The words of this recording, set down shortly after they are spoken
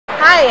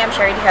Hi, I'm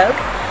Sherry DeHogue.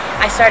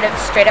 I started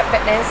Straight Up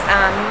Fitness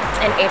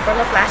in April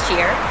of last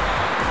year.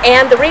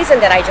 And the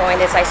reason that I joined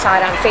is I saw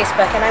it on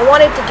Facebook and I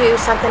wanted to do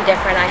something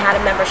different. I had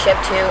a membership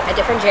to a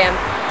different gym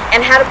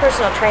and had a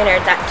personal trainer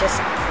that just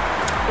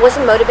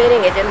wasn't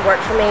motivating. It didn't work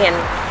for me, and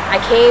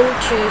I came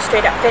to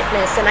Straight Up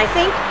Fitness. And I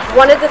think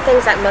one of the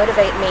things that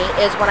motivate me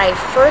is when I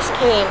first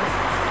came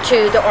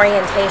to the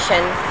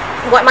orientation,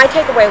 what my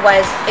takeaway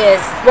was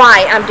is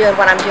why I'm doing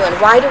what I'm doing.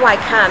 Why do I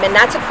come? And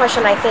that's a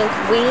question I think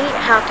we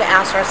have to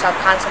ask ourselves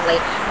constantly.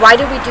 Why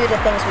do we do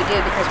the things we do?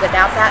 Because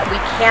without that, we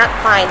can't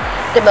find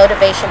the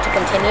motivation to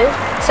continue.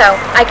 So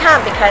I come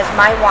because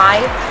my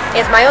why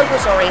is my own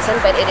personal reason,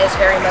 but it is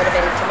very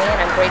motivating to me,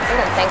 and I'm grateful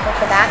and thankful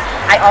for that.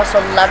 I also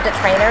love the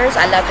trainers.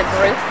 I love the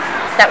group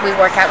that we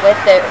work out with.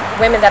 The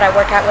women that I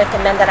work out with,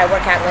 the men that I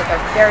work out with are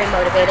very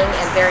motivating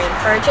and very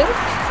encouraging.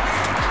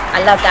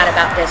 I love that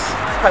about this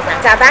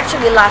program. I've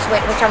actually lost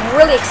weight, which I'm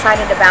really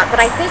excited about, but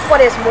I think what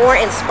is more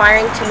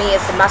inspiring to me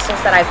is the muscles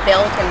that I've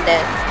built and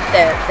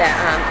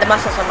the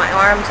muscles on my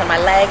arms and my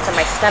legs and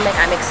my stomach.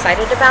 I'm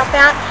excited about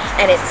that,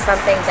 and it's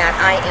something that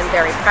I am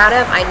very proud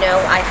of. I know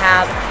I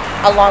have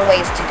a long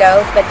ways to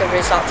go, but the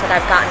results that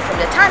I've gotten from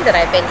the time that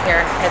I've been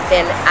here have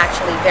been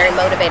actually very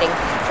motivating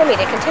for me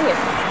to continue.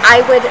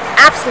 I would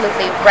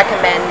absolutely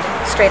recommend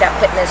Straight Up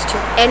Fitness to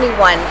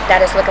anyone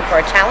that is looking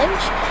for a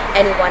challenge,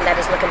 anyone that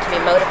is looking to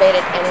be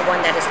motivated, anyone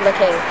that is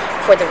looking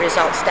for the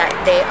results that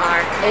they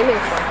are aiming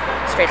for.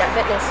 Straight Up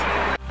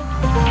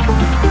Fitness.